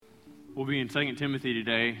We'll be in 2 Timothy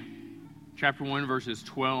today, chapter 1, verses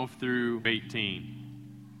 12 through 18.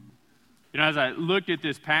 As I looked at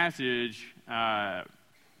this passage, I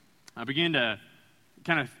began to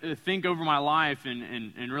kind of think over my life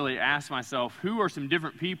and really ask myself, who are some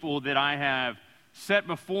different people that I have set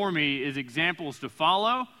before me as examples to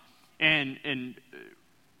follow? And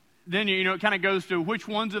then, it kind of goes to which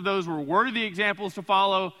ones of those were worthy examples to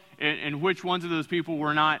follow and which ones of those people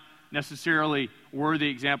were not necessarily worthy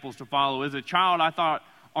examples to follow. As a child, I thought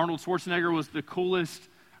Arnold Schwarzenegger was the coolest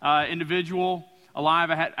individual alive.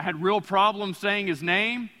 I had real problems saying his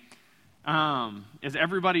name, as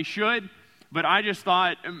everybody should, but I just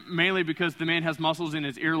thought, mainly because the man has muscles in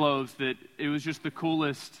his earlobes, that it was just the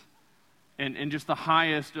coolest and just the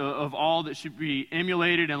highest of all that should be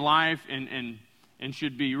emulated in life and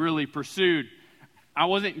should be really pursued. I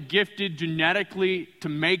wasn't gifted genetically to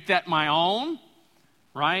make that my own.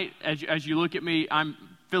 Right? As you look at me, I'm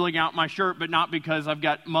filling out my shirt, but not because I've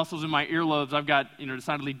got muscles in my earlobes. I've got,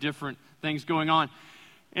 decidedly different things going on.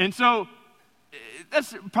 And so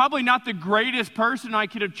that's probably not the greatest person I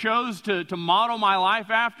could have chose to model my life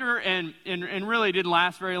after, and really didn't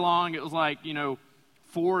last very long. It was like,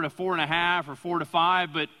 4 to 4.5 or 4 to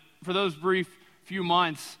 5, but for those brief few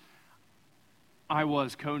months, I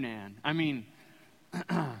was Conan.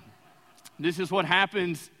 This is what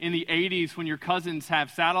happens in the 80s when your cousins have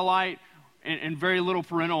satellite and very little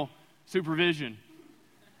parental supervision.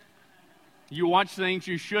 You watch things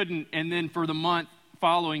you shouldn't, and then for the month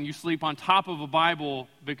following, you sleep on top of a Bible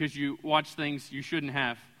because you watch things you shouldn't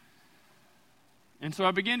have. And so I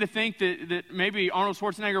began to think that maybe Arnold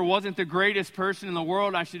Schwarzenegger wasn't the greatest person in the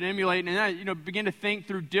world I should emulate. And I began to think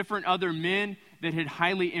through different other men that had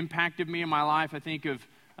highly impacted me in my life. I think of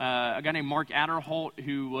a guy named Mark Adderholt,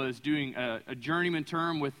 who was doing a journeyman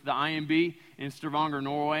term with the IMB in Stavanger,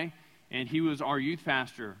 Norway, and he was our youth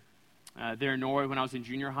pastor there in Norway when I was in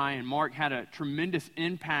junior high. And Mark had a tremendous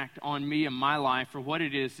impact on me and my life for what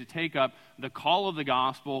it is to take up the call of the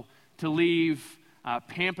gospel, to leave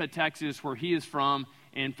Pampa, Texas, where he is from,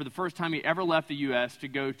 and for the first time he ever left the U.S. to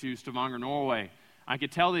go to Stavanger, Norway. I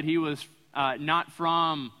could tell that he was not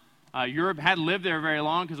from Europe, hadn't lived there very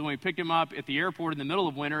long, because when we picked him up at the airport in the middle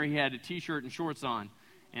of winter, he had a t-shirt and shorts on,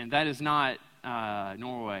 and that is not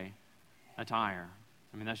Norway attire.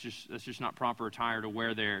 That's just not proper attire to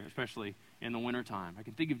wear there, especially in the wintertime. I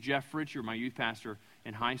can think of Jeff Fritcher, my youth pastor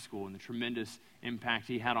in high school, and the tremendous impact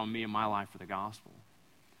he had on me and my life for the gospel.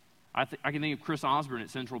 I can think of Chris Osborne at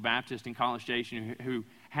Central Baptist in College Station, who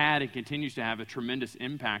had and continues to have a tremendous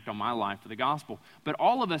impact on my life for the gospel. But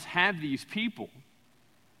all of us have these people.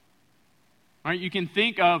 All right, you can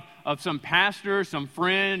think of some pastor, some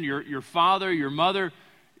friend, your father, your mother,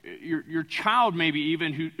 your child maybe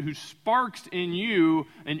even, who sparks in you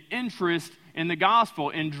an interest in the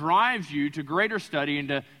gospel and drives you to greater study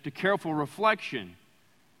and to careful reflection.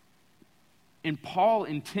 And Paul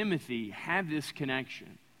and Timothy have this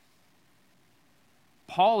connection.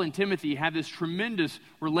 Paul and Timothy have this tremendous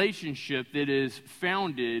relationship that is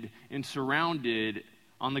founded and surrounded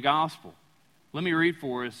on the gospel. Let me read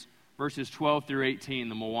for us verses 12 through 18,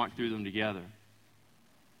 then we'll walk through them together.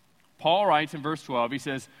 Paul writes in verse 12, he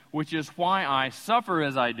says, "Which is why I suffer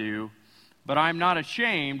as I do, but I am not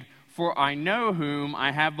ashamed, for I know whom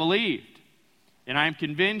I have believed, and I am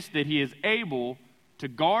convinced that he is able to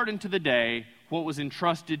guard unto the day what was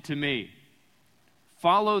entrusted to me.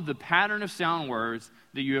 Follow the pattern of sound words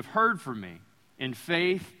that you have heard from me, in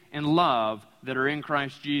faith and love that are in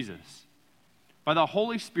Christ Jesus. By the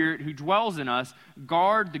Holy Spirit who dwells in us,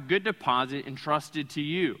 guard the good deposit entrusted to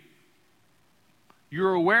you. You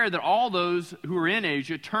are aware that all those who are in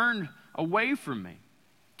Asia turned away from me,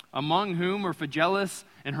 among whom are Phygellus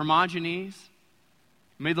and Hermogenes.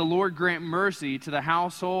 May the Lord grant mercy to the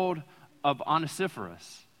household of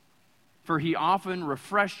Onesiphorus, for he often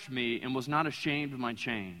refreshed me and was not ashamed of my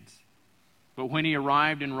chains. But when he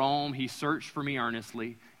arrived in Rome, he searched for me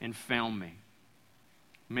earnestly and found me.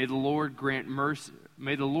 May the Lord grant mercy.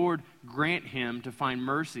 May the Lord grant him to find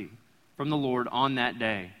mercy from the Lord on that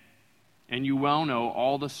day. And you well know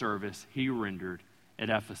all the service he rendered at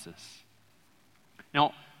Ephesus."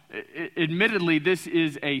 Now, admittedly, this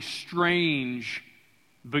is a strange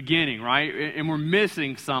beginning, right? And we're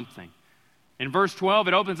missing something. In verse 12,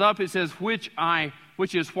 it opens up, it says, which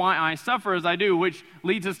is why I suffer as I do, which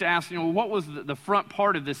leads us to ask, what was the front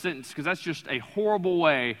part of this sentence? Because that's just a horrible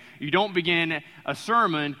way. You don't begin a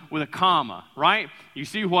sermon with a comma, right? You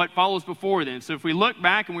see what follows before then. So if we look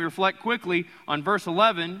back and we reflect quickly on verse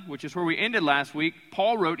 11, which is where we ended last week,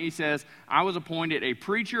 Paul wrote, he says, "I was appointed a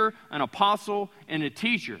preacher, an apostle, and a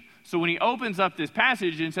teacher." So when he opens up this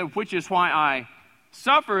passage and said, "Which is why I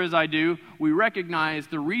suffer as I do, we recognize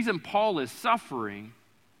the reason Paul is suffering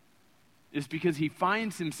is because he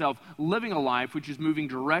finds himself living a life which is moving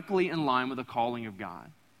directly in line with the calling of God.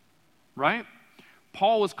 Right?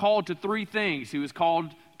 Paul was called to three things. He was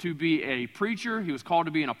called to be a preacher, he was called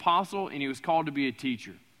to be an apostle, and he was called to be a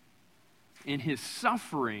teacher. And his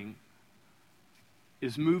suffering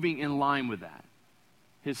is moving in line with that.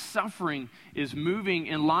 His suffering is moving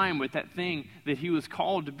in line with that thing that he was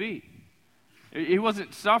called to be. He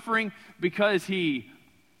wasn't suffering because he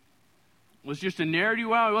was just a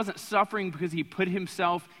ne'er-do-well. He wasn't suffering because he put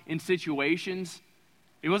himself in situations.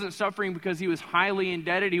 He wasn't suffering because he was highly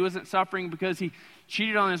indebted. He wasn't suffering because he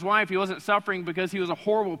cheated on his wife. He wasn't suffering because he was a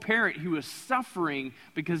horrible parent. He was suffering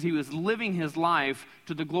because he was living his life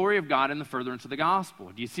to the glory of God and the furtherance of the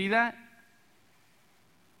gospel. Do you see that?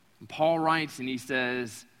 And Paul writes and he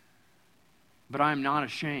says, "But I am not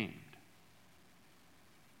ashamed."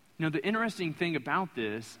 Now, the interesting thing about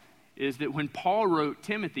this is that when Paul wrote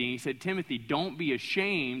Timothy, he said, "Timothy, don't be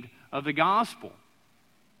ashamed of the gospel."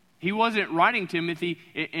 He wasn't writing Timothy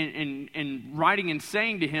and writing and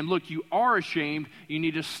saying to him, "Look, you are ashamed. You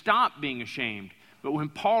need to stop being ashamed." But when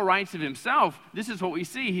Paul writes of himself, this is what we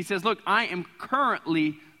see. He says, "Look, I am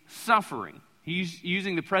currently suffering." He's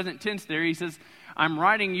using the present tense there. He says, "I'm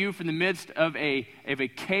writing you from the midst of a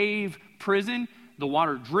cave prison. The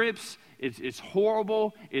water drips. It's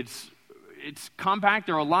horrible. It's compact.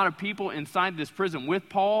 There are a lot of people inside this prison with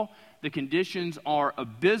Paul. The conditions are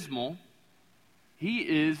abysmal." He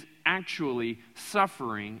is actually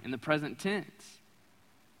suffering in the present tense.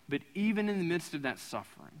 But even in the midst of that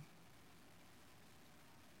suffering,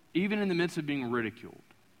 even in the midst of being ridiculed,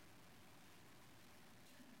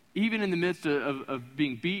 even in the midst of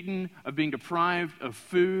being beaten, of being deprived of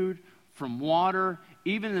food, from water,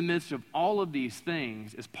 even in the midst of all of these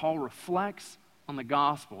things, as Paul reflects on the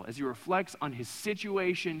gospel, as he reflects on his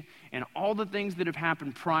situation and all the things that have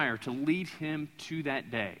happened prior to lead him to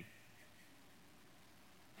that day,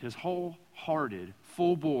 his wholehearted,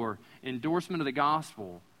 full-bore endorsement of the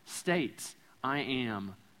gospel states, "I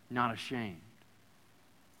am not ashamed."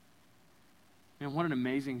 And what an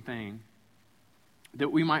amazing thing that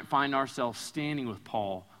we might find ourselves standing with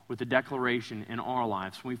Paul with the declaration in our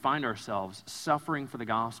lives when we find ourselves suffering for the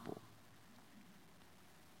gospel.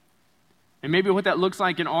 And maybe what that looks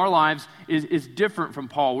like in our lives is different from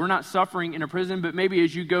Paul. We're not suffering in a prison, but maybe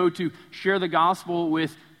as you go to share the gospel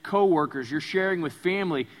with coworkers, you're sharing with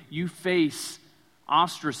family, you face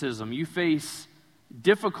ostracism, you face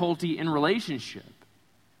difficulty in relationship.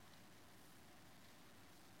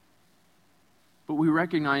 But we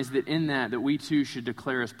recognize that in that we too should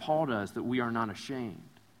declare, as Paul does, that we are not ashamed.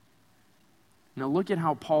 Now look at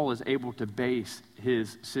how Paul is able to base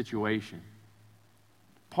his situation.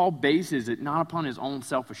 Paul bases it not upon his own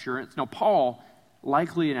self-assurance. Now Paul,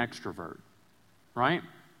 likely an extrovert, right?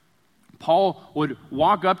 Paul would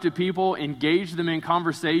walk up to people, engage them in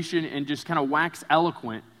conversation, and just kind of wax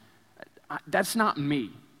eloquent. That's not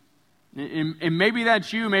me. And maybe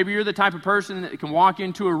that's you. Maybe you're the type of person that can walk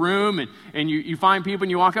into a room and you find people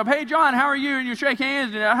and you walk up, "Hey, John, how are you?" And you shake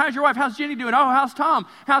hands. And, "How's your wife? How's Jenny doing? Oh, how's Tom?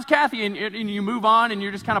 How's Kathy?" And you move on and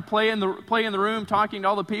you're just kind of playing the room, talking to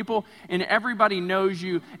all the people. And everybody knows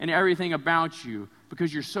you and everything about you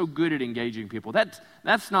because you're so good at engaging people.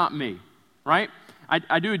 That's not me, right?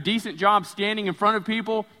 I do a decent job standing in front of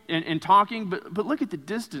people and talking, but look at the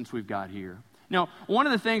distance we've got here. Now, one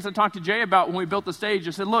of the things I talked to Jay about when we built the stage,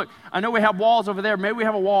 I said, "Look, I know we have walls over there. Maybe we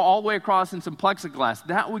have a wall all the way across and some plexiglass."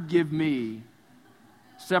 That would give me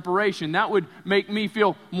separation. That would make me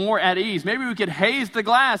feel more at ease. Maybe we could haze the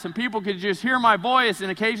glass and people could just hear my voice, and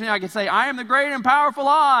occasionally I could say, "I am the great and powerful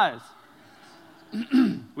Oz."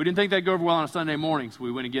 We didn't think that'd go over well on a Sunday morning, so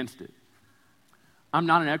we went against it. I'm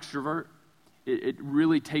not an extrovert. It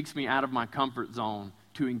really takes me out of my comfort zone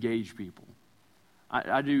to engage people.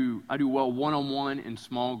 I do well one-on-one in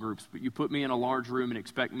small groups, but you put me in a large room and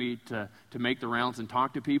expect me to make the rounds and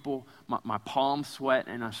talk to people, my palms sweat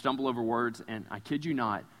and I stumble over words, and I kid you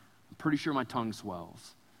not, I'm pretty sure my tongue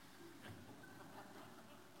swells.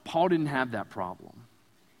 Paul didn't have that problem.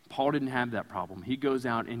 He goes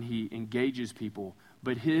out and he engages people,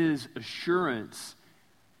 but his assurance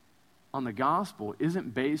on the gospel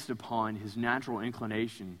isn't based upon his natural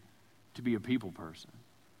inclination to be a people person.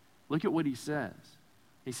 Look at what he says.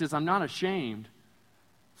 He says, "I'm not ashamed,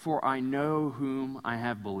 for I know whom I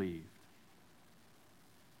have believed."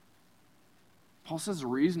 Paul says the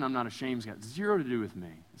reason I'm not ashamed has got zero to do with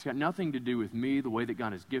me. It's got nothing to do with me, the way that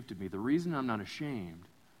God has gifted me. The reason I'm not ashamed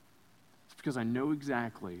is because I know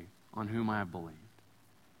exactly on whom I have believed.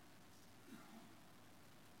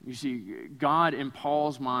 You see, God in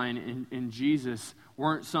Paul's mind and Jesus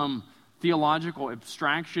weren't some theological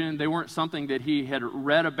abstraction. They weren't something that he had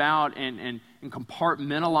read about and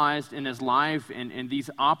compartmentalized in his life, and these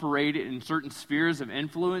operated in certain spheres of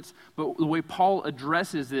influence. But the way Paul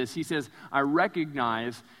addresses this, he says, I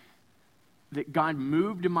recognize that God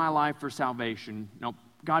moved in my life for salvation. Now,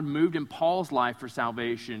 God moved in Paul's life for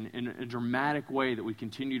salvation in a dramatic way that we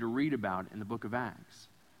continue to read about in the book of Acts.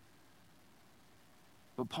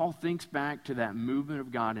 But Paul thinks back to that movement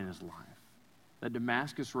of God in his life, that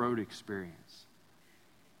Damascus Road experience.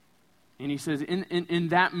 And he says in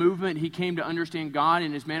that movement, he came to understand God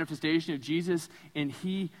and his manifestation of Jesus, and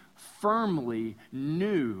he firmly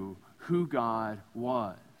knew who God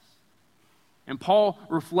was. And Paul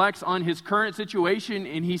reflects on his current situation,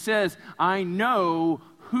 and he says, I know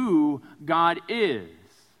who God is.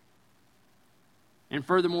 And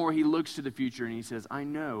furthermore, he looks to the future and he says, I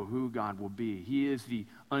know who God will be. He is the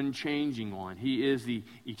unchanging one. He is the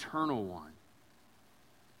eternal one.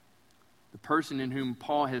 The person in whom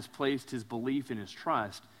Paul has placed his belief and his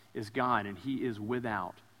trust is God, and he is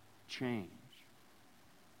without change.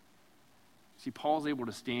 See, Paul's able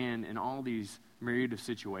to stand in all these myriad of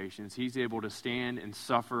situations. He's able to stand and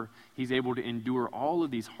suffer. He's able to endure all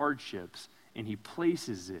of these hardships, and he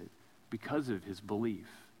places it because of his belief,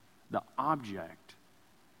 the object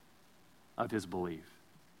of his belief.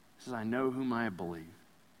 He says, I know whom I believe.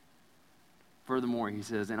 Furthermore, he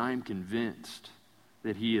says, and I am convinced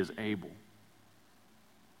that he is able.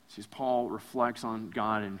 See, as Paul reflects on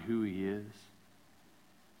God and who he is,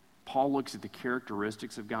 Paul looks at the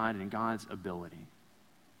characteristics of God and God's ability.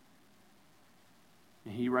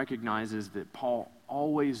 And he recognizes that Paul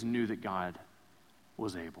always knew that God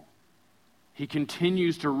was able. He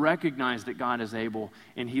continues to recognize that God is able,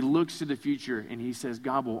 and he looks to the future and he says,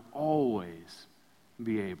 God will always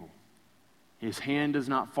be able. His hand does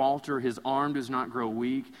not falter, his arm does not grow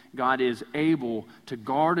weak. God is able to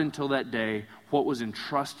guard until that day what was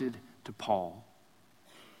entrusted to Paul.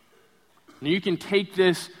 Now you can take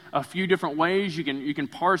this a few different ways. You can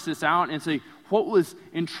parse this out and say, what was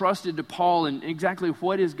entrusted to Paul, and exactly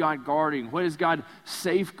what is God guarding? What is God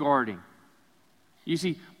safeguarding? You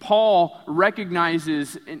see, Paul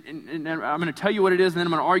recognizes, and I'm going to tell you what it is, and then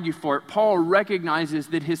I'm going to argue for it. Paul recognizes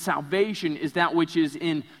that his salvation is that which is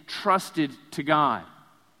entrusted to God.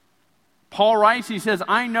 Paul writes, he says,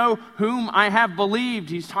 I know whom I have believed.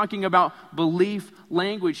 He's talking about belief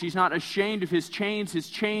language. He's not ashamed of his chains. His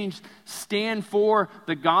chains stand for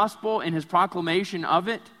the gospel and his proclamation of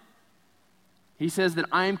it. He says that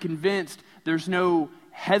I am convinced. There's no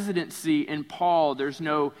hesitancy in Paul. There's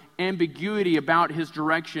no ambiguity about his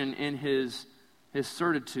direction and his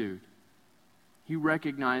certitude. He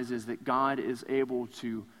recognizes that God is able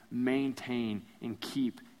to maintain and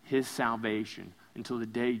keep his salvation until the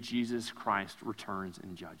day Jesus Christ returns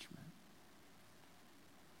in judgment.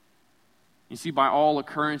 You see, by all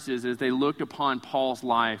occurrences, as they looked upon Paul's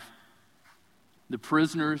life, the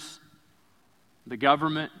prisoners, the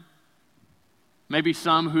government, maybe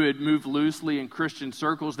some who had moved loosely in Christian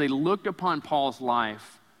circles, they looked upon Paul's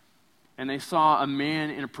life and they saw a man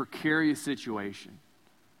in a precarious situation.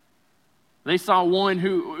 They saw one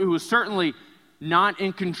who was certainly not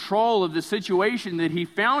in control of the situation that he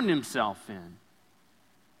found himself in.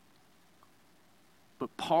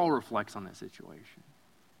 But Paul reflects on that situation.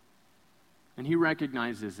 And he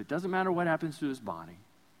recognizes it doesn't matter what happens to his body.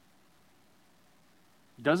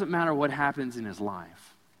 It doesn't matter what happens in his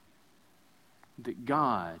life. That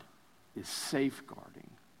God is safeguarding.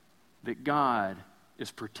 That God is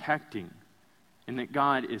protecting. And that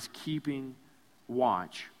God is keeping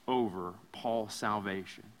watch over Paul's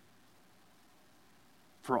salvation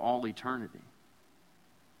for all eternity.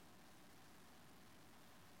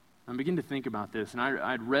 I begin to think about this, and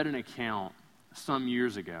I'd read an account some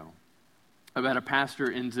years ago about a pastor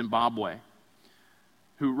in Zimbabwe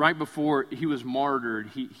who, right before he was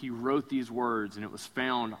martyred, he wrote these words, and it was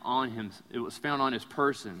found on him. It was found on his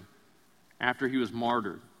person after he was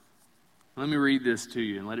martyred. Let me read this to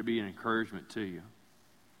you and let it be an encouragement to you.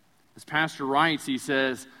 This pastor writes, he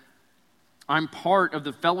says, I'm part of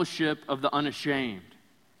the fellowship of the unashamed.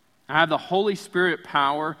 I have the Holy Spirit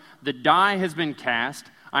power. The die has been cast.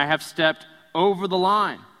 I have stepped over the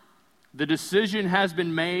line. The decision has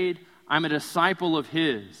been made. I'm a disciple of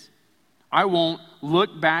His. I won't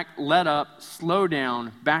look back, let up, slow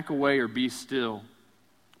down, back away, or be still.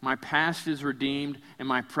 My past is redeemed, and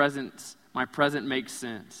my present makes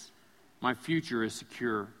sense. My future is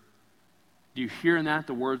secure. Do you hear in that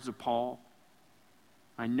the words of Paul?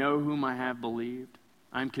 I know whom I have believed.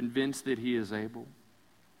 I'm convinced that He is able.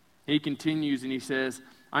 He continues and he says,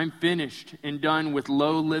 I'm finished and done with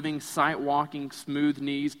low living, sight walking, smooth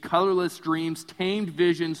knees, colorless dreams, tamed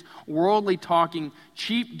visions, worldly talking,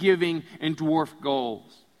 cheap giving, and dwarf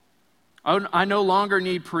goals. I no longer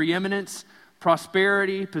need preeminence,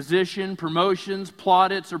 prosperity, position, promotions,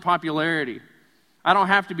 plaudits, or popularity. I don't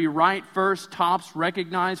have to be right, first, tops,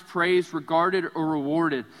 recognized, praised, regarded, or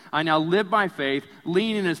rewarded. I now live by faith,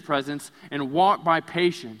 lean in His presence, and walk by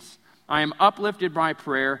patience. I am uplifted by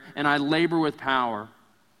prayer, and I labor with power.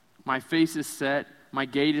 My face is set, my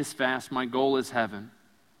gait is fast, my goal is heaven.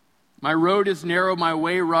 My road is narrow, my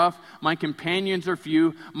way rough, my companions are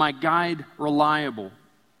few, my guide reliable.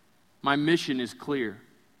 My mission is clear.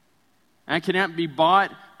 I cannot be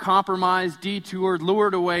bought, compromised, detoured,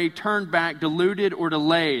 lured away, turned back, deluded, or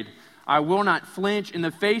delayed. I will not flinch in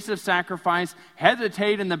the face of sacrifice,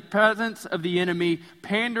 hesitate in the presence of the enemy,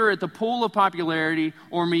 pander at the pool of popularity,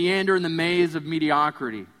 or meander in the maze of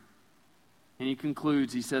mediocrity. And he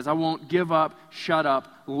concludes, he says, I won't give up, shut up,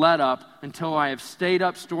 let up until I have stayed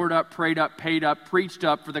up, stored up, prayed up, paid up, preached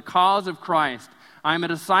up for the cause of Christ. I am a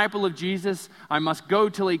disciple of Jesus. I must go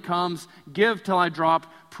till He comes, give till I drop,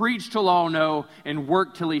 preach till all know, and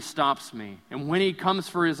work till He stops me. And when He comes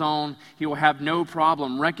for His own, He will have no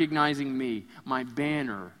problem recognizing me. My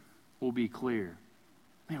banner will be clear.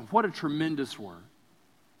 Man, what a tremendous word.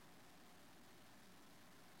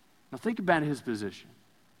 Now think about his position.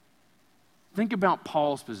 Think about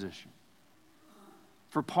Paul's position.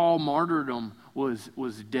 For Paul, martyrdom was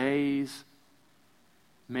days,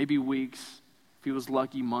 maybe weeks, if he was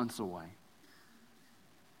lucky, months away.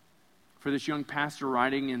 For this young pastor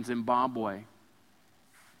writing in Zimbabwe,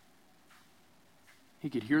 he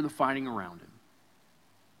could hear the fighting around him.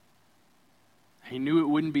 He knew it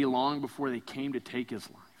wouldn't be long before they came to take his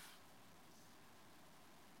life.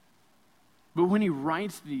 But when he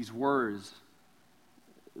writes these words,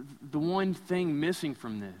 the one thing missing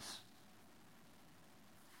from this,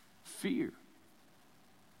 fear,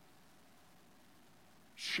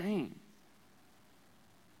 shame,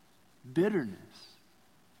 bitterness,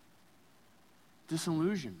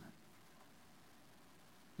 disillusionment.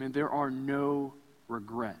 Man, there are no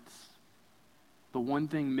regrets. The one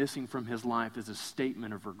thing missing from his life is a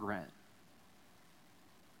statement of regret.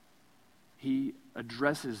 He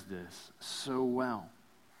addresses this so well.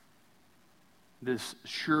 This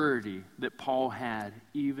surety that Paul had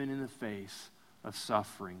even in the face of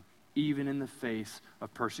suffering, even in the face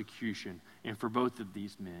of persecution, and for both of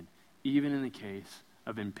these men, even in the case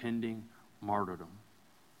of impending martyrdom.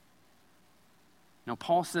 Now,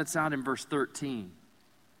 Paul sets out in verse 13,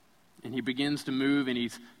 and he begins to move, and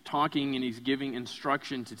he's talking, and he's giving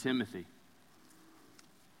instruction to Timothy.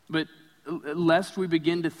 But lest we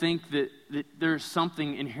begin to think that there's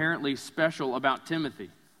something inherently special about Timothy,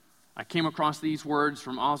 I came across these words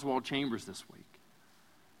from Oswald Chambers this week.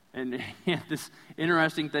 And he had this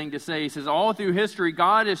interesting thing to say. He says, all through history,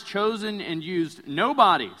 God has chosen and used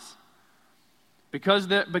nobodies because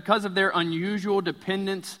of their unusual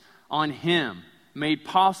dependence on Him, made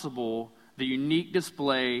possible the unique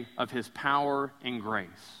display of His power and grace.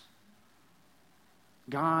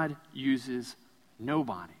 God uses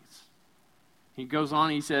nobodies. He goes on,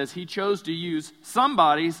 he says, He chose to use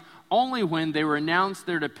somebodies only when they renounced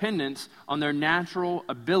their dependence on their natural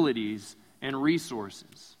abilities and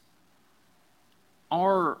resources.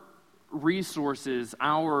 Our resources,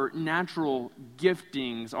 our natural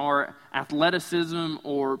giftings, our athleticism,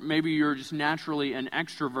 or maybe you're just naturally an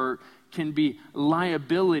extrovert, can be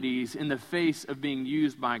liabilities in the face of being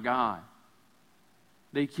used by God.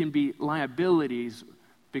 They can be liabilities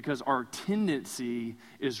because our tendency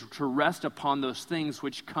is to rest upon those things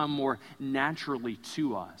which come more naturally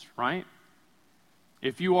to us, right?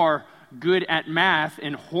 If you are good at math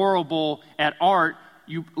and horrible at art,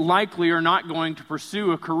 you likely are not going to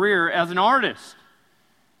pursue a career as an artist.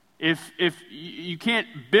 If you can't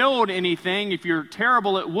build anything, if you're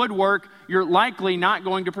terrible at woodwork, you're likely not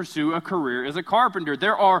going to pursue a career as a carpenter.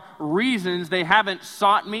 There are reasons they haven't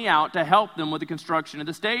sought me out to help them with the construction of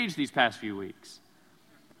the stage these past few weeks.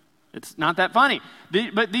 It's not that funny.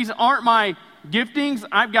 But these aren't my giftings.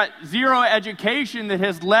 I've got zero education that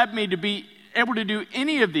has led me to be able to do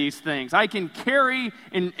any of these things. I can carry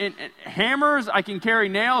in hammers. I can carry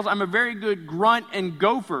nails. I'm a very good grunt and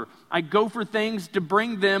gopher. I go for things to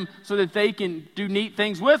bring them so that they can do neat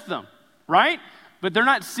things with them, right? But they're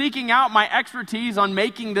not seeking out my expertise on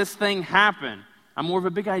making this thing happen. I'm more of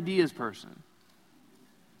a big ideas person.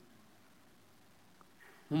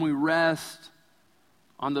 When we rest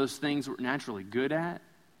on those things we're naturally good at,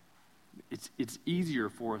 it's easier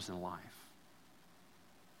for us in life.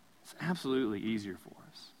 It's absolutely easier for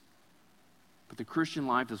us. But the Christian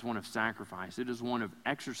life is one of sacrifice. It is one of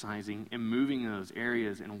exercising and moving in those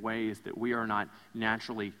areas in ways that we are not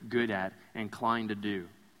naturally good at and inclined to do.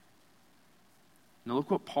 Now look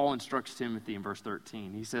what Paul instructs Timothy in verse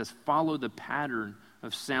 13. He says, follow the pattern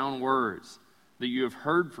of sound words that you have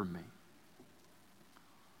heard from me.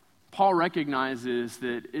 Paul recognizes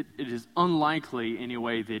that it is unlikely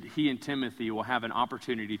anyway that he and Timothy will have an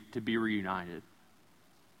opportunity to be reunited.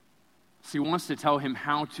 So he wants to tell him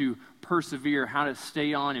how to persevere, how to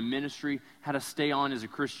stay on in ministry, how to stay on as a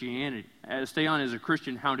Christian,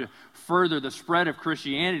 how to further the spread of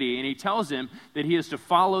Christianity. And he tells him that he is to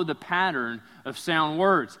follow the pattern of sound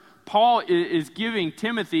words. Paul is giving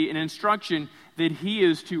Timothy an instruction that he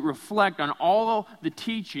is to reflect on all the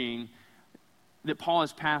teaching that Paul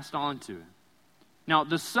has passed on to him. Now,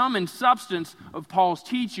 the sum and substance of Paul's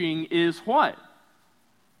teaching is what?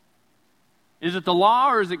 Is it the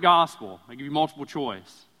law or is it gospel? I give you multiple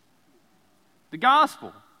choice. The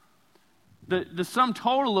gospel. The sum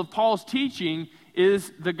total of Paul's teaching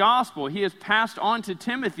is the gospel. He has passed on to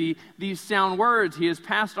Timothy these sound words. He has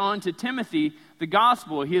passed on to Timothy the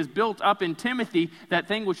gospel. He has built up in Timothy that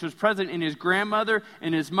thing which was present in his grandmother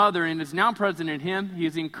and his mother and is now present in him. He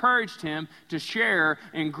has encouraged him to share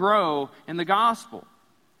and grow in the gospel.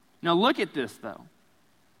 Now look at this though.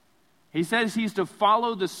 He says he's to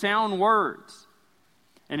follow the sound words.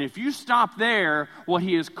 And if you stop there, what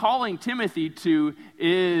he is calling Timothy to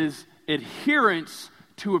is adherence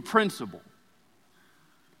to a principle.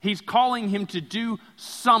 He's calling him to do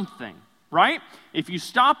something, right? If you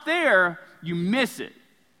stop there, you miss it.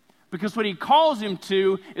 Because what he calls him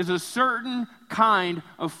to is a certain kind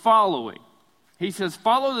of following. He says,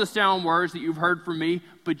 follow the sound words that you've heard from me,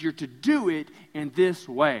 but you're to do it in this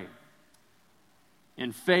way.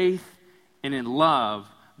 In faith and in love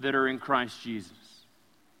that are in Christ Jesus.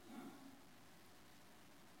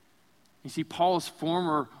 You see, Paul's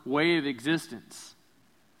former way of existence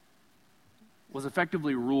was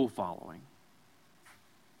effectively rule following.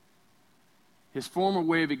 His former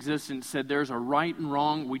way of existence said there's a right and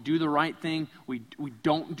wrong. We do the right thing. We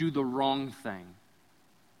don't do the wrong thing.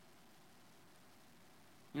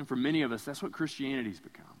 You know, for many of us, that's what Christianity's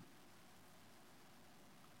become.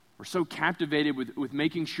 We're so captivated with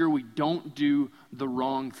making sure we don't do the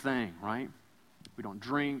wrong thing, right? We don't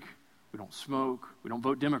drink, we don't smoke, we don't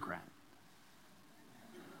vote Democrat.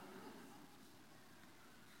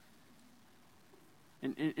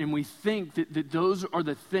 And we think that those are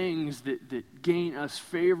the things that gain us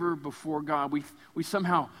favor before God. We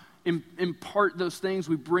somehow impart those things,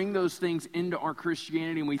 we bring those things into our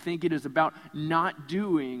Christianity, and we think it is about not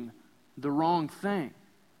doing the wrong thing.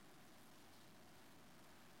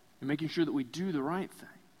 And making sure that we do the right thing.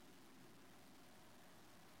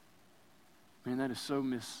 Man, that is so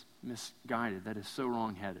misguided. That is so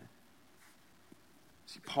wrong-headed.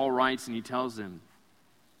 See, Paul writes and he tells them,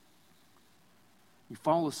 you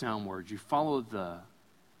follow the sound words, you follow the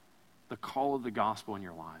call of the gospel in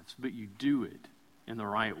your lives, but you do it in the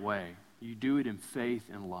right way. You do it in faith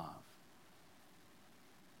and love.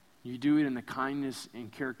 You do it in the kindness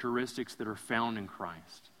and characteristics that are found in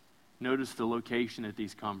Christ. Notice the location that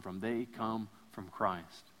these come from. They come from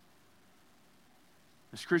Christ.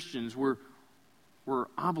 As Christians, we're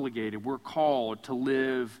obligated, we're called to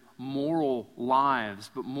live moral lives,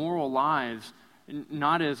 but moral lives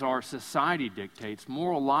not as our society dictates,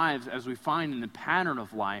 moral lives as we find in the pattern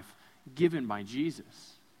of life given by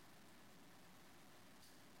Jesus.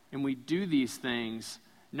 And we do these things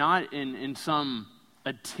not in some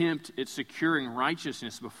attempt at securing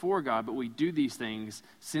righteousness before God, but we do these things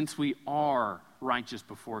since we are righteous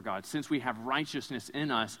before God, since we have righteousness in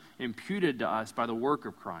us, imputed to us by the work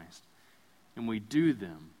of Christ. And we do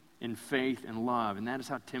them in faith and love. And that is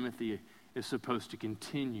how Timothy is supposed to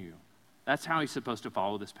continue. That's how he's supposed to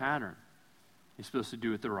follow this pattern. He's supposed to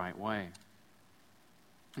do it the right way.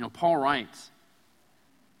 You know, Paul writes,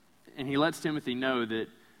 and he lets Timothy know that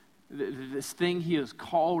this thing he has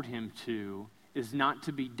called him to is not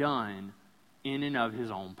to be done in and of his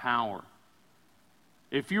own power.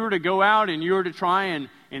 If you were to go out and you were to try and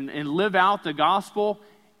live out the gospel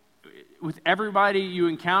with everybody you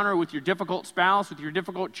encounter, with your difficult spouse, with your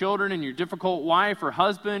difficult children, and your difficult wife or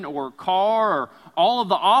husband or car, or all of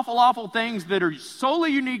the awful things that are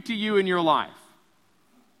solely unique to you in your life,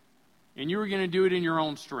 and you were going to do it in your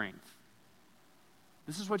own strength,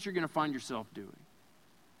 this is what you're going to find yourself doing.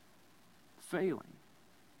 Failing.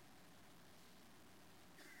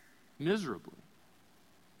 Miserably.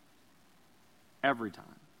 Every time.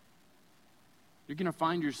 You're going to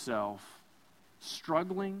find yourself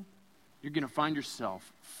struggling. You're going to find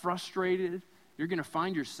yourself frustrated. You're going to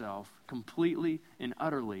find yourself completely and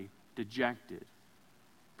utterly dejected.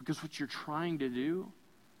 Because what you're trying to do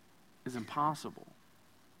is impossible.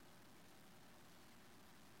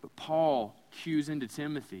 But Paul cues into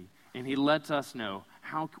Timothy, and he lets us know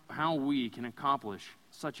how we can accomplish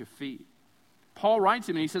such a feat. Paul writes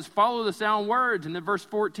him, and he says, follow the sound words. And then verse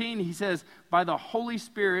 14, he says, by the Holy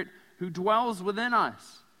Spirit who dwells within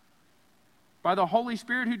us. By the Holy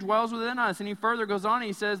Spirit who dwells within us. And he further goes on, and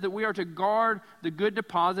he says that we are to guard the good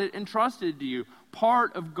deposit entrusted to you.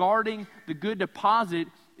 Part of guarding the good deposit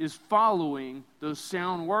is following those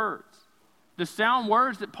sound words. The sound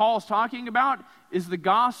words that Paul's talking about is the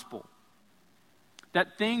gospel.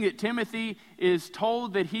 That thing that Timothy is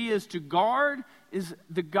told that he is to guard is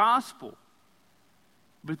the gospel.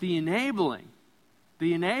 But the enabling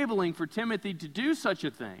for Timothy to do such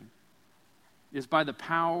a thing is by the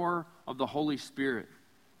power of the Holy Spirit.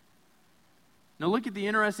 Now look at the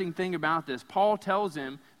interesting thing about this. Paul tells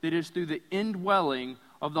him that it's through the indwelling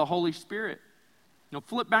of the Holy Spirit. Now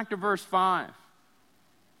flip back to verse 5.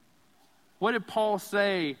 What did Paul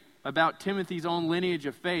say about Timothy's own lineage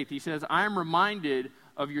of faith? He says, I am reminded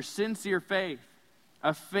of your sincere faith,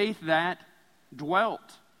 a faith that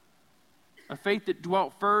dwelt. A faith that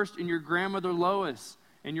dwelt first in your grandmother Lois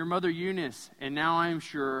and your mother Eunice, and now I am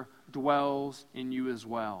sure dwells in you as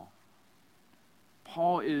well.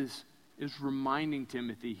 Paul is reminding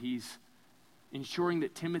Timothy, he's ensuring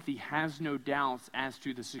that Timothy has no doubts as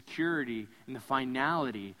to the security and the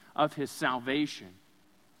finality of his salvation.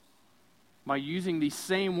 By using these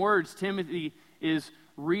same words, Timothy is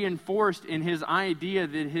reinforced in his idea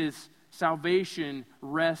that his salvation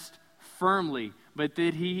rests firmly, but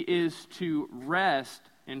that he is to rest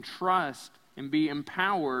and trust and be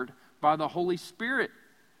empowered by the Holy Spirit.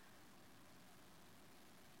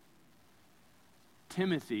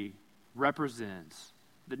 Timothy represents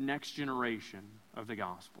the next generation of the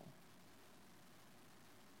gospel.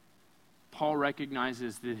 Paul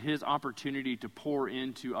recognizes that his opportunity to pour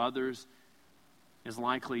into others is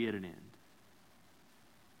likely at an end.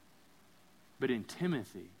 But in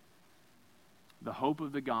Timothy, the hope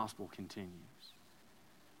of the gospel continues.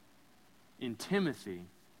 In Timothy,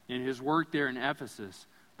 in his work there in Ephesus,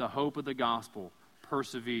 the hope of the gospel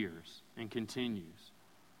perseveres and continues.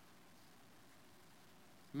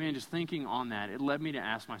 Man, just thinking on that, it led me to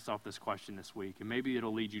ask myself this question this week, and maybe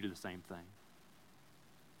it'll lead you to the same thing.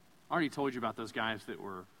 I already told you about those guys that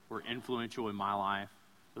were influential in my life,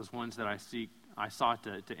 those ones that I sought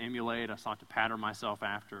to emulate, I sought to pattern myself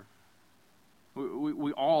after.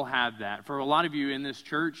 We all have that. For a lot of you in this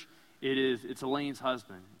church, it's Elaine's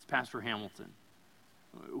husband. It's Pastor Hamilton.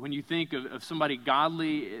 When you think of somebody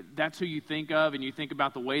godly, that's who you think of, and you think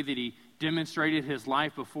about the way that he demonstrated his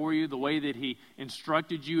life before you, the way that he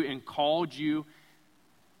instructed you and called you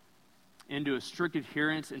into a strict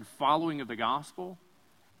adherence and following of the gospel.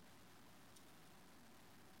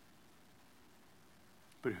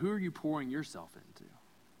 But who are you pouring yourself into?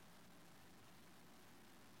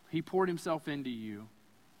 He poured himself into you,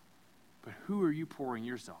 but who are you pouring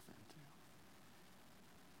yourself into?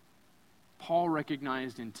 Paul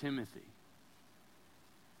recognized in Timothy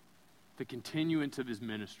the continuance of his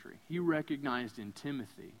ministry. He recognized in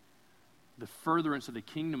Timothy the furtherance of the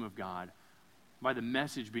kingdom of God by the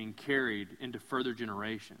message being carried into further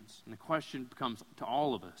generations. And the question becomes to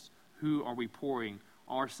all of us, who are we pouring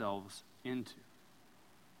ourselves into?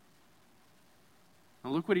 Now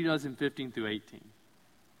look what he does in 15 through 18.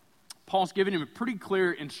 Paul's given him a pretty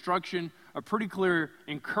clear instruction, a pretty clear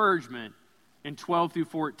encouragement in 12 through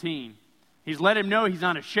 14. He's let him know he's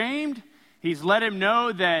not ashamed. He's let him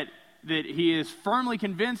know that he is firmly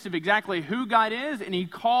convinced of exactly who God is, and he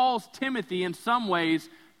calls Timothy in some ways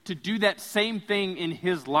to do that same thing in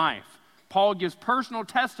his life. Paul gives personal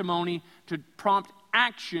testimony to prompt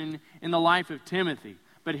action in the life of Timothy.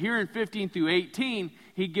 But here in 15 through 18,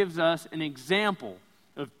 he gives us an example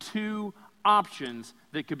of two options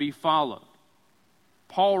that could be followed.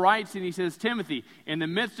 Paul writes and he says, Timothy, in the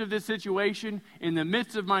midst of this situation, in the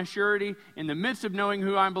midst of my surety, in the midst of knowing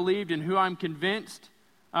who I'm believed and who I'm convinced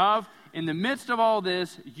of, in the midst of all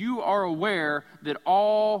this, you are aware that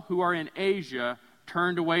all who are in Asia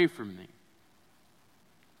turned away from me.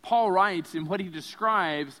 Paul writes, and what he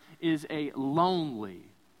describes is a lonely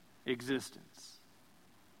existence.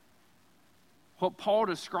 What Paul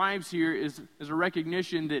describes here is a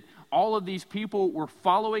recognition that all of these people were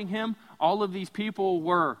following him. All of these people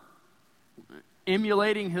were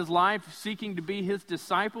emulating his life, seeking to be his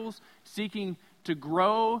disciples, seeking to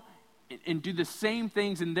grow and do the same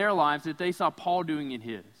things in their lives that they saw Paul doing in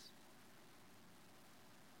his.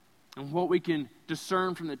 And what we can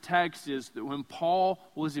discern from the text is that when Paul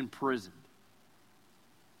was imprisoned,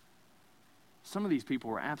 some of these people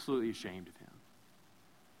were absolutely ashamed of him.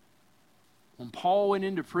 When Paul went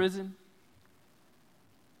into prison,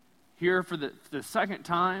 here for the second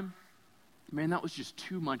time, man, that was just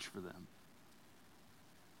too much for them.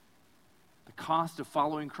 The cost of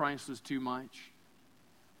following Christ was too much.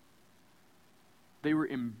 They were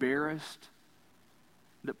embarrassed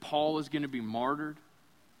that Paul was going to be martyred.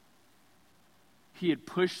 He had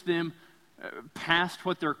pushed them past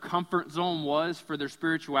what their comfort zone was for their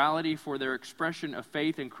spirituality, for their expression of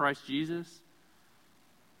faith in Christ Jesus.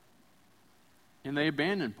 And they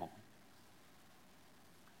abandoned Paul.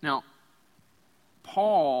 Now,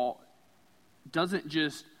 Paul doesn't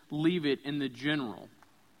just leave it in the general.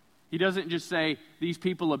 He doesn't just say, these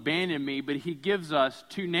people abandoned me, but he gives us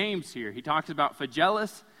two names here. He talks about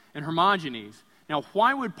Phygellus and Hermogenes. Now,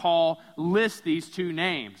 why would Paul list these two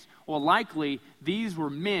names? Well, likely, these were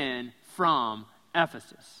men from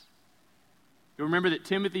Ephesus. You remember that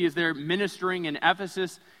Timothy is there ministering in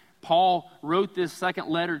Ephesus. Paul wrote this second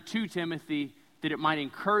letter to Timothy that it might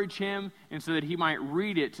encourage him and so that he might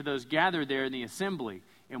read it to those gathered there in the assembly.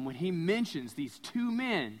 And when he mentions these two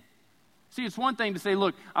men, see, it's one thing to say,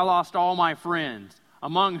 look, I lost all my friends,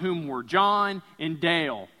 among whom were John and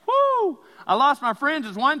Dale. Woo! I lost my friends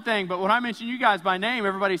is one thing, but when I mention you guys by name,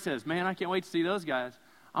 everybody says, man, I can't wait to see those guys.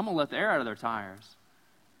 I'm going to let the air out of their tires.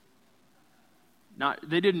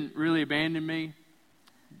 They didn't really abandon me.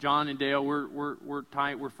 John and Dale, we're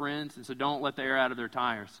tight, we're friends, and so don't let the air out of their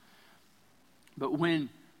tires. But when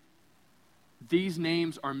these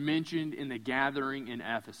names are mentioned in the gathering in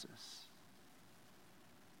Ephesus,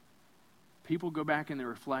 people go back and they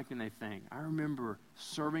reflect and they think, I remember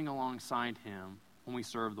serving alongside him when we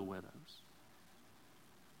served the widows.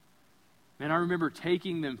 Man, I remember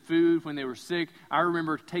taking them food when they were sick. I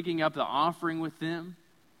remember taking up the offering with them.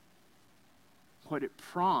 What it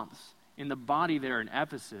prompts in the body there in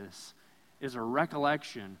Ephesus is a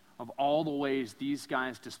recollection of all the ways these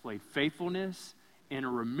guys displayed faithfulness and a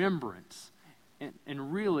remembrance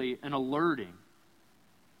and really an alerting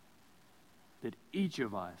that each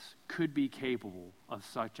of us could be capable of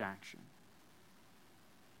such action.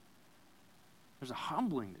 There's a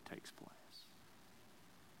humbling that takes place.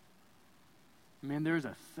 Man, there's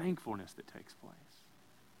a thankfulness that takes place.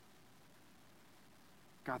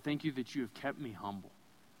 God, thank you that you have kept me humble.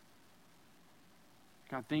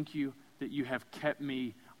 God, thank you that you have kept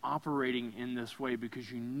me operating in this way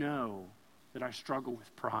because you know that I struggle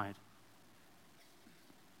with pride.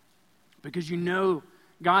 Because you know,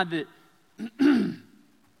 God, that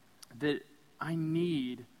that I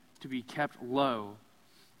need to be kept low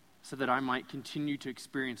so that I might continue to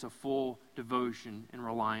experience a full devotion and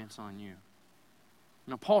reliance on you.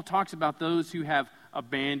 Now, Paul talks about those who have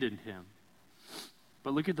abandoned him.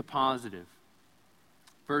 But look at the positive.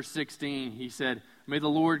 Verse 16, he said, may the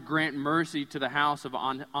Lord grant mercy to the house of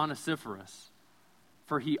Onesiphorus,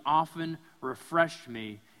 for he often refreshed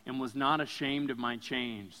me and was not ashamed of my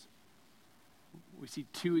chains. We see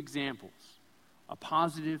two examples, a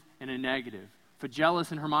positive and a negative.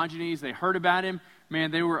 Phygellus and Hermogenes, they heard about him. Man,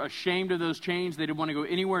 they were ashamed of those chains. They didn't want to go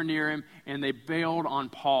anywhere near him, and they bailed on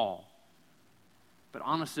Paul. But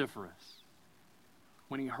Onesiphorus,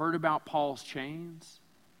 when he heard about Paul's chains,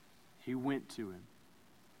 he went to him.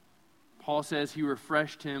 Paul says he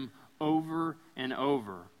refreshed him over and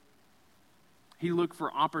over. He looked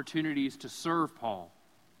for opportunities to serve Paul.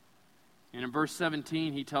 And in verse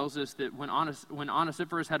 17, he tells us that when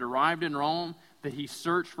Onesiphorus had arrived in Rome, that he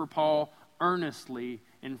searched for Paul earnestly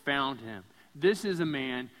and found him. This is a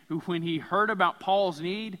man who, when he heard about Paul's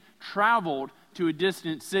need, traveled to a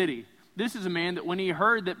distant city. This is a man that when he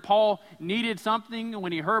heard that Paul needed something,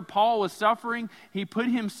 when he heard Paul was suffering, he put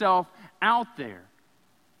himself out there.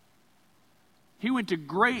 He went to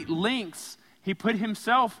great lengths. He put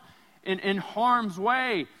himself in harm's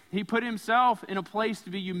way. He put himself in a place to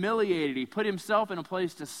be humiliated. He put himself in a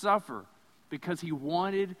place to suffer because he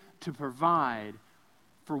wanted to provide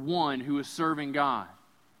for one who is serving God.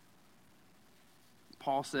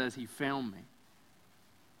 Paul says he found me.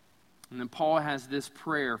 And then Paul has this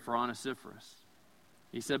prayer for Onesiphorus.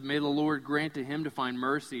 He said, may the Lord grant to him to find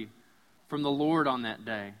mercy from the Lord on that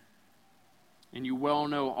day. And you well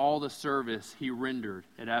know all the service he rendered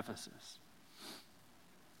at Ephesus.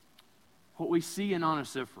 What we see in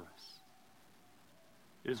Onesiphorus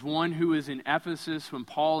is one who is in Ephesus when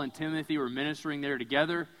Paul and Timothy were ministering there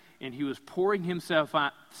together, and he was pouring himself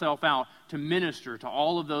out to minister to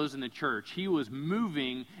all of those in the church. He was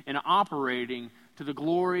moving and operating to the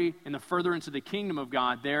glory and the furtherance of the kingdom of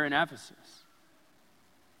God there in Ephesus.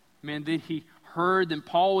 Man, that he heard that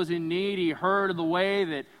Paul was in need. He heard of the way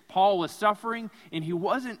that Paul was suffering, and he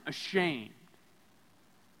wasn't ashamed.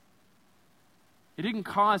 It didn't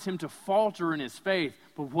cause him to falter in his faith,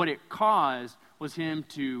 but what it caused was him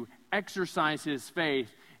to exercise his faith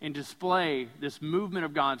and display this movement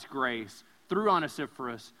of God's grace through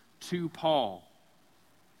Onesiphorus to Paul.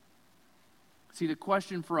 See, the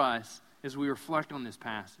question for us as we reflect on this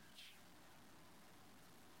passage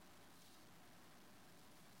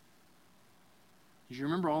is, you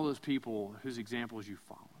remember all those people whose examples you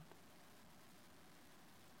followed?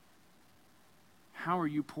 How are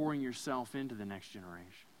you pouring yourself into the next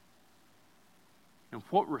generation? And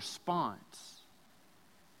what response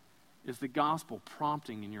is the gospel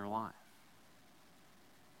prompting in your life?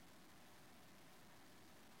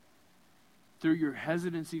 Through your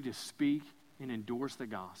hesitancy to speak and endorse the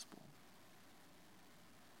gospel,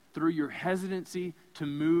 through your hesitancy to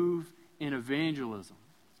move in evangelism,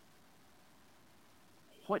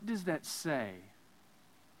 what does that say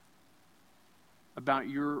about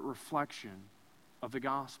your reflection of the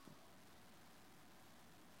gospel?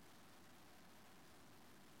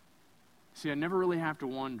 See, I never really have to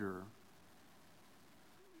wonder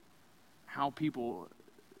how people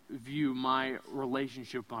view my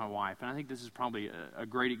relationship with my wife. And I think this is probably a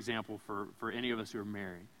great example for any of us who are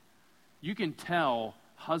married. You can tell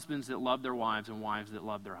husbands that love their wives and wives that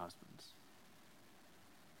love their husbands.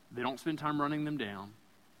 They don't spend time running them down,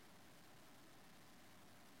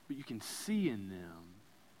 but you can see in them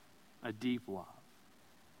a deep love.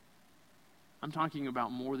 I'm talking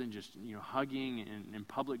about more than just, hugging and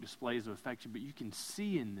public displays of affection, but you can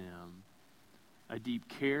see in them a deep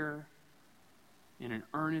care and an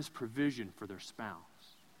earnest provision for their spouse.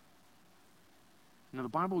 Now, the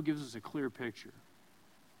Bible gives us a clear picture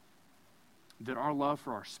that our love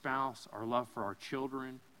for our spouse, our love for our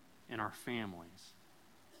children, and our families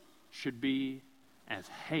should be as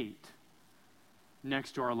hate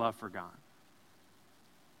next to our love for God.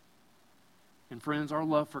 And friends, our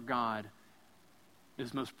love for God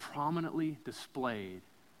is most prominently displayed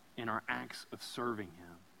in our acts of serving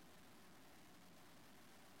Him.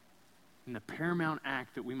 And the paramount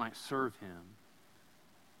act that we might serve Him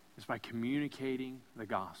is by communicating the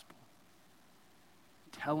gospel,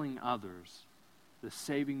 telling others the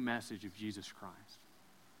saving message of Jesus Christ.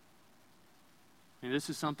 And this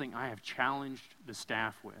is something I have challenged the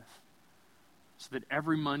staff with, so that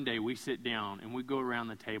every Monday we sit down and we go around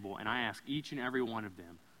the table and I ask each and every one of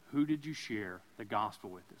them, who did you share the gospel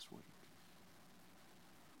with this week?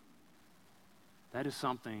 That is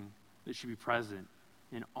something that should be present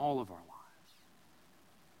in all of our lives.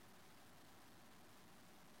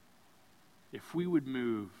 If we would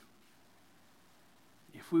move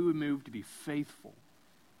to be faithful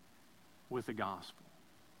with the gospel,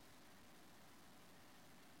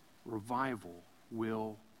 revival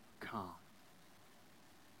will come.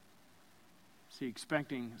 See,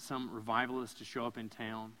 expecting some revivalist to show up in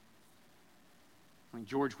town. Like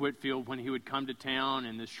George Whitefield, when he would come to town,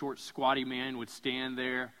 and this short, squatty man would stand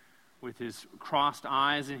there with his crossed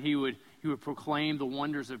eyes, and he would proclaim the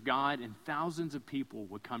wonders of God, and thousands of people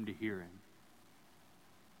would come to hear him.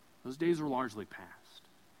 Those days are largely past.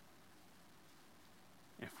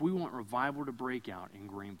 If we want revival to break out in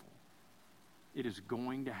Greenville, it is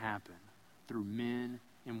going to happen through men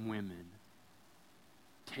and women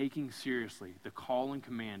taking seriously the call and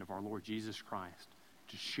command of our Lord Jesus Christ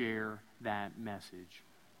to share that message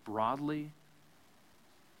broadly,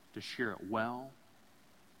 to share it well,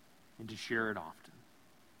 and to share it often.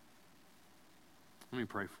 Let me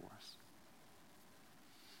pray for us.